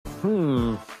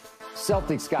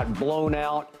Celtics got blown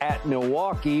out at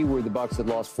Milwaukee, where the Bucks had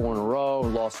lost 4 in a row,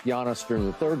 lost Giannis during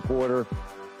the third quarter.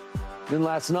 Then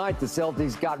last night, the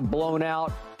Celtics got blown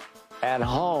out at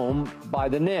home by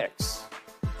the Knicks.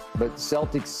 But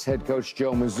Celtics head coach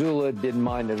Joe Mazzulla didn't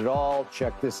mind it at all.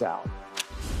 Check this out.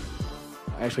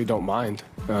 I actually don't mind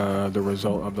the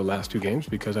result of the last 2 games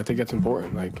because I think that's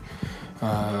important. Like,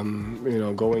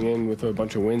 going in with a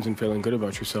bunch of wins and feeling good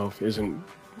about yourself isn't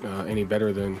any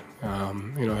better than,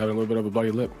 having a little bit of a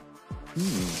bloody lip.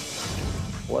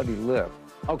 Bloody lip.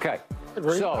 Okay.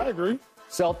 I agree.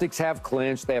 Celtics have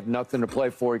clinched. They have nothing to play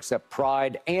for except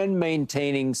pride and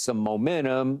maintaining some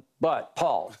momentum. But,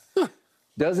 Paul,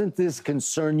 doesn't this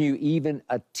concern you even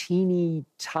a teeny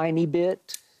tiny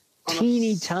bit?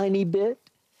 Tiny bit?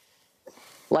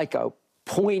 Like a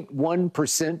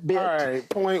 0.1% bit? All right,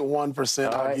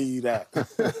 0.1%, I'll give you that.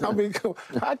 I mean,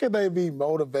 how could they be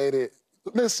motivated?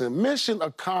 Listen, mission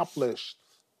accomplished.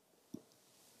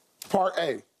 Part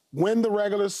A, win the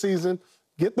regular season,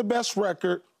 get the best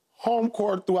record, home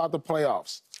court throughout the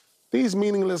playoffs. These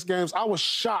meaningless games, I was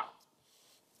shocked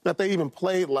that they even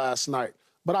played last night.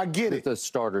 But I get it. The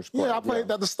starters played. Yeah, I played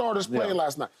that the starters played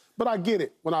last night. But I get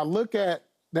it. When I look at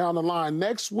down the line,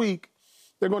 next week,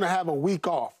 they're going to have a week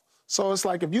off. So it's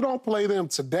like if you don't play them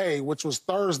today, which was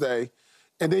Thursday,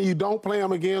 and then you don't play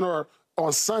them again or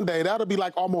on Sunday, that'll be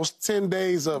like almost 10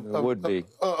 days of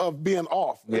being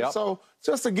off. Yep. So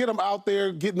just to get them out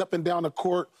there, getting up and down the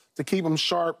court, to keep them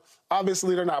sharp.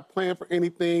 Obviously, they're not playing for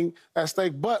anything at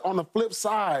stake. But on the flip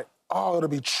side, it'll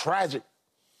be tragic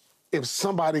if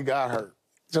somebody got hurt.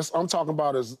 I'm talking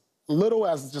about as little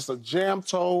as just a jam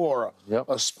toe or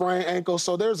a sprained ankle.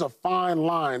 So there's a fine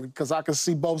line because I can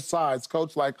see both sides.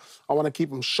 Coach, I want to keep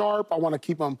them sharp. I want to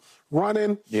keep them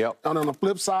running. Yep. And on the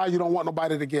flip side, you don't want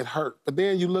nobody to get hurt. But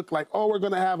then you look like, we're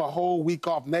going to have a whole week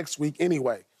off next week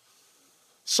anyway.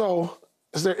 So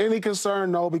is there any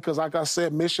concern? No, because like I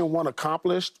said, mission 1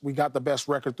 accomplished. We got the best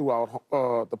record throughout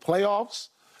the playoffs.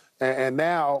 And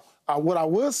now what I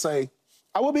would say,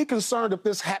 I would be concerned if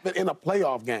this happened in a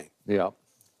playoff game. Yeah.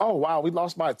 Oh, wow, we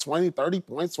lost by 20, 30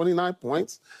 points, 29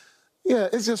 points. Yeah,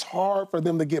 it's just hard for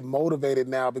them to get motivated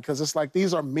now because it's like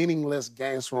these are meaningless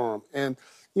games for them. And,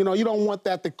 you don't want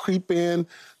that to creep in,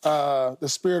 the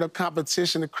spirit of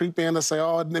competition to creep in and say,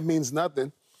 it means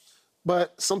nothing.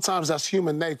 But sometimes that's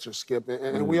human nature, Skip.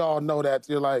 And we all know that.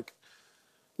 You're like,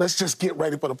 let's just get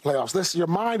ready for the playoffs. Your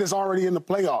mind is already in the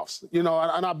playoffs,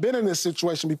 and I've been in this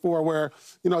situation before where,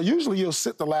 usually you'll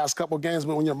sit the last couple of games,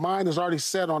 but when your mind is already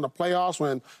set on the playoffs,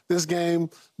 when this game,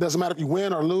 doesn't matter if you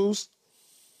win or lose,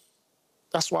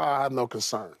 that's why I have no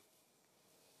concern.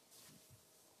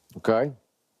 Okay.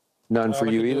 None for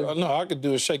you either? No, I could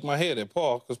do is shake my head at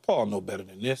Paul, because Paul know better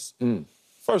than this.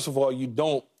 First of all, you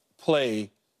don't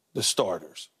play the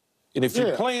starters. And if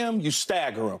you play them, you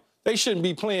stagger them. They shouldn't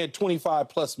be playing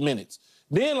 25-plus minutes.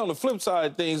 Then on the flip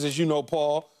side of things, as you know,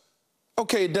 Paul,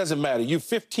 okay, it doesn't matter. You're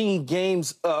 15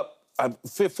 games up,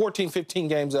 14, 15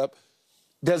 games up.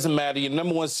 Doesn't matter. You're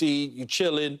number 1 seed. You're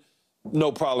chilling.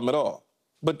 No problem at all.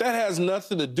 But that has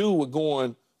nothing to do with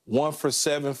going 1 for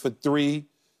 7 for 3,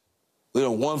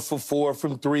 1 for 4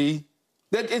 from 3.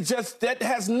 That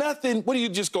has nothing. What do you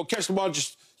just go catch the ball?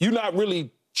 You're not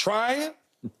really trying?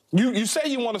 You say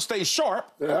you want to stay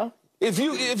sharp. Yeah. If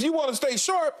you want to stay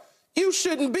sharp, you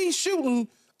shouldn't be shooting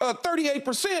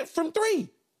 38% from 3.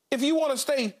 If you want to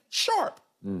stay sharp,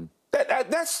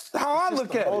 that's how I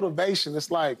look at it. Motivation.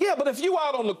 It's like but if you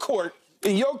out on the court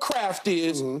and your craft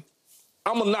is, I'm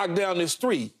gonna knock down this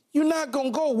 3, you're not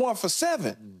gonna go 1 for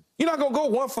 7. You're not gonna go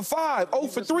 1 for 5, 0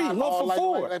 for 3, 1 for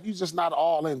 4. If you're just not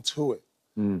all into it,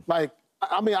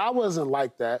 I wasn't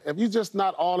like that. If you're just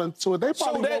not all into it, they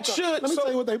probably woke up. Let me tell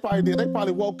you what they probably did. They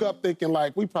probably woke up thinking,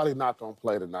 we probably not going to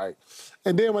play tonight.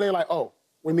 And then when they're like,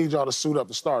 we need y'all to suit up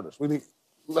the starters.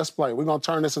 Let's play. We're going to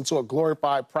turn this into a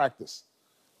glorified practice.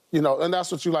 And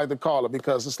that's what you like to call it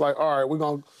because it's like, all right, we're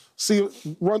going to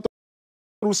run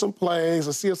through some plays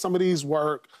and see if some of these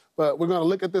work. But we're going to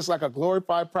look at this like a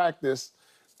glorified practice.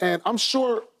 And I'm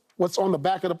sure what's on the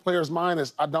back of the player's mind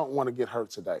is, I don't want to get hurt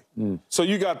today. So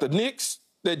you got the Knicks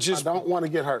that just... I don't want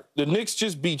to get hurt. The Knicks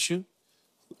just beat you.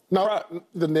 No,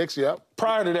 the Knicks,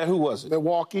 Prior to that, who was it?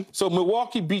 Milwaukee. So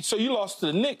Milwaukee beat... So you lost to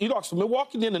the Knicks. You lost to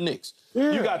Milwaukee, then the Knicks.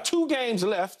 Yeah. You got 2 games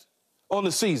left on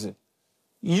the season.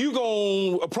 You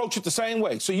going to approach it the same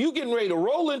way. So you getting ready to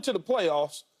roll into the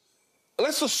playoffs.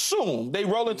 Let's assume they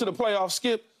roll into the playoffs,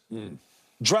 Skip.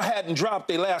 Hadn't dropped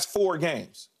their last 4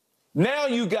 games. Now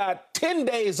you got 10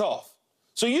 days off.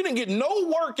 So you didn't get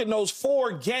no work in those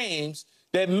 4 games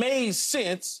that made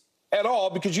sense at all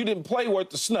because you didn't play worth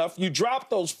the snuff. You dropped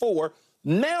those 4.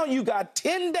 Now you got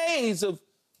 10 days of.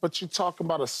 But you're talking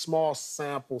about a small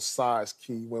sample size,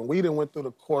 Key, when we done went through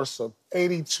the course of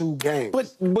 82 games.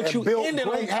 But you built ended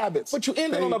great habits. But you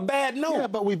ended on a bad note. Yeah,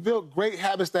 but we built great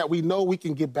habits that we know we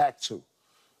can get back to.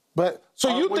 But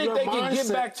so you think they can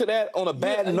get back to that on a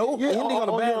bad note? Yeah, ending on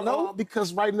a bad note?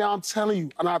 Because right now I'm telling you,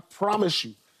 and I promise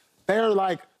you, they're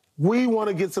like, we want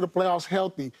to get to the playoffs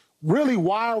healthy. Really,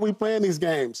 why are we playing these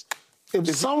games? If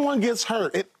someone gets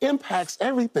hurt, it impacts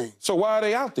everything. So why are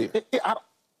they out there?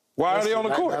 Why are they on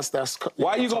the court?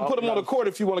 Why are you going to put them on the court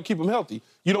if you want to keep them healthy?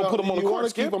 You don't put them on the court, You want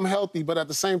to keep them healthy, but at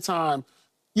the same time,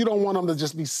 you don't want them to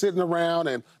just be sitting around.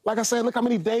 And like I said, look how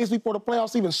many days before the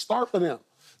playoffs even start for them.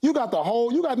 You got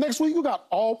next week, you got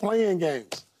all playing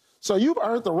games. So you've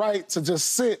earned the right to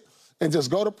just sit and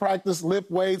just go to practice, lift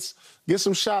weights, get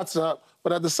some shots up.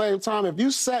 But at the same time, if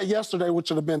you sat yesterday, which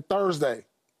would have been Thursday,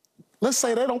 let's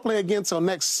say they don't play again until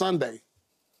next Sunday.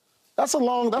 That's a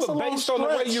long stretch. Based on the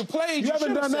way you played, you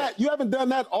haven't done that. You haven't done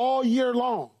that all year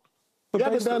long. You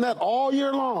haven't done that all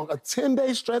year long. A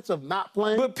 10-day stretch of not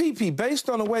playing. But PP, based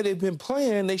on the way they've been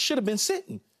playing, they should have been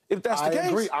sitting. If that's the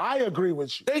case, I agree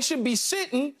with you. They should be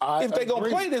sitting. If they're gonna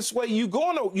play this way, you're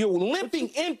limping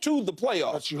into the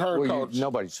playoffs. But you heard, Coach.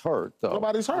 Nobody's hurt, though.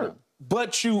 Nobody's hurt.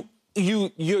 But you're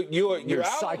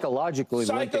psychologically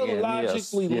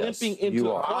limping into the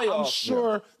playoffs. I'm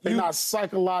sure they're not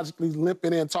psychologically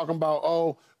limping in, talking about,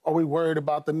 oh, are we worried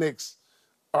about the Knicks?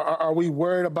 Are we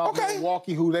worried about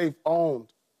Milwaukee, who they've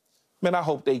owned? Man, I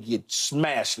hope they get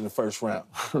smashed in the first round.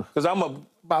 Because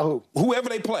By who? Whoever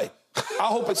they play. I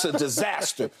hope it's a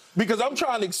disaster. Because I'm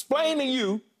trying to explain to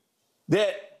you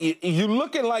that you're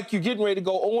looking like you're getting ready to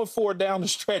go 0-4 down the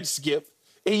stretch, Skip,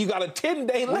 and you got a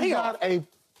 10-day layoff.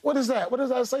 What is that? What does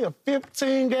that say? A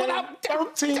 15-game,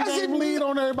 13-game lead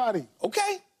on everybody.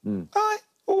 Okay. All right.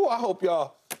 Oh, I hope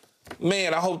y'all.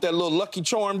 Man, I hope that little Lucky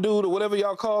Charm dude or whatever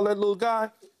y'all call that little guy,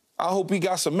 I hope he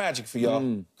got some magic for y'all.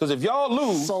 Because if y'all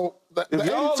lose... So the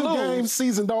 82-game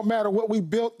season don't matter what we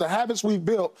built, the habits we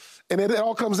built, and it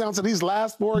all comes down to these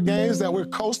last 4 games that we're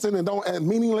coasting and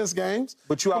meaningless games.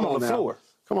 But you out on the floor.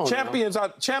 Come on, champions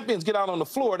get out on the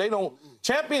floor.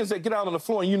 Champions that get out on the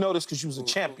floor, and you know this because you was a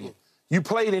champion. You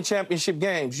played in championship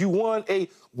games. You won a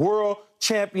world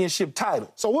championship title.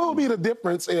 So what would be the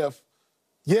difference if,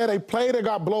 they played and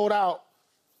got blowed out,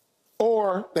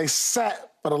 or they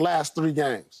sat for the last 3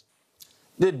 games?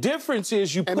 The difference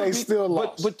is they still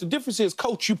lost. But the difference is,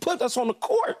 Coach, you put us on the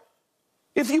court.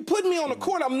 If you put me on the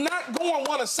court, I'm not going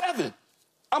 1 of 7.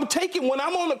 When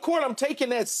I'm on the court, I'm taking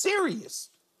that serious.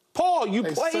 Paul, you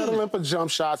played. They settling for jump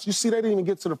shots. You see, they didn't even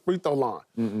get to the free throw line.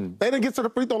 They didn't get to the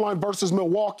free throw line versus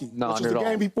Milwaukee, which was the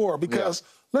game before. Because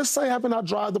let's say I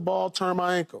drive the ball, turn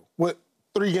my ankle with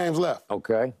 3 games left.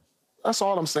 Okay. That's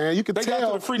all I'm saying. You can tell. They got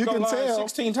to the free throw line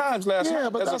 16 times last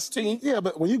night as a team. Yeah,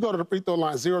 but when you go to the free throw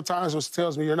line 0 times, which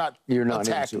tells me you're not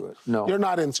attacking. Into it. No. You're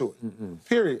not into it.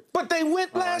 Period. But they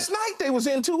went last night. They was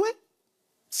into it.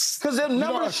 Because their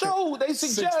numbers show, they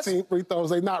suggest. 16 free throws,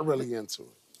 they're not really into it.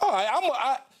 All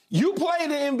right, you play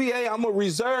the NBA, I'm going to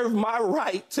reserve my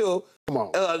right till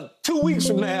 2 weeks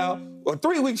from now or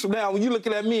 3 weeks from now when you're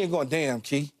looking at me and going, damn,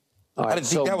 Key. I didn't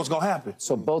think that was going to happen.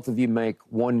 So both of you make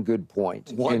one good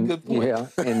point. One good point. Yeah,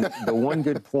 and the one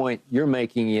good point you're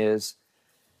making is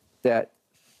that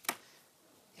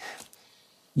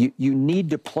you need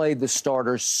to play the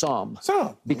starters some.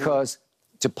 Because,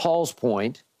 to Paul's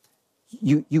point,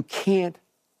 you can't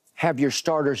have your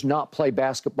starters not play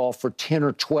basketball for 10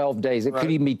 or 12 days. It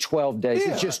could even be 12 days.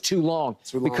 It's just too long.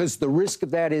 Because the risk of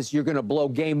that is you're going to blow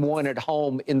game 1 at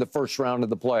home in the first round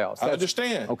of the playoffs. I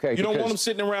understand. Okay, you don't want them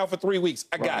sitting around for 3 weeks.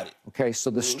 I got it. Okay,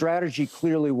 so the strategy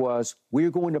clearly was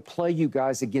we're going to play you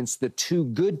guys against the 2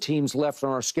 good teams left on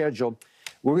our schedule.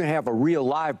 We're going to have a real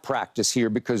live practice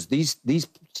here because these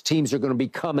teams are going to be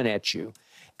coming at you.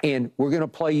 And we're going to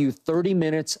play you 30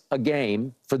 minutes a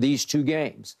game for these 2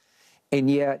 games. And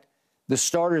yet the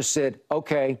starters said,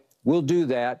 okay, we'll do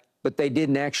that, but they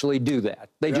didn't actually do that.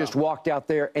 They just walked out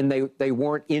there and they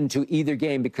weren't into either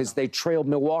game because they trailed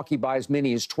Milwaukee by as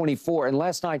many as 24. And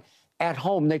last night at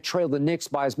home, they trailed the Knicks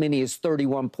by as many as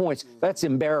 31 points. That's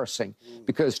embarrassing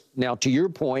because now, to your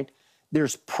point,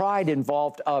 there's pride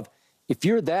involved of if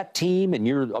you're that team and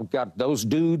you've got those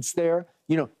dudes there,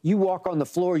 you walk on the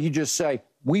floor, you just say,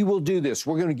 we will do this.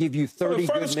 We're going to give you 30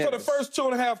 good minutes. For the first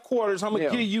 2.5 quarters, I'm going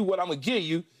to give you what I'm going to give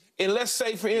you. And let's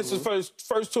say, for instance, for the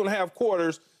first 2.5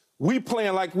 quarters, we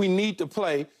playing like we need to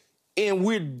play, and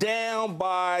we're down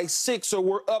by 6 or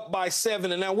we're up by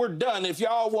 7, and now we're done. If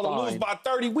y'all want to lose by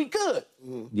 30, we could.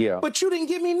 Yeah. But you didn't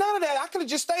give me none of that. I could have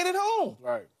just stayed at home.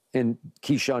 Right. And,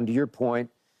 Keyshawn, to your point,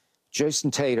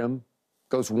 Jason Tatum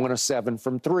goes 1 of 7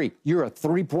 from 3. You're a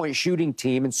three-point shooting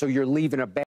team, and so you're leaving a bad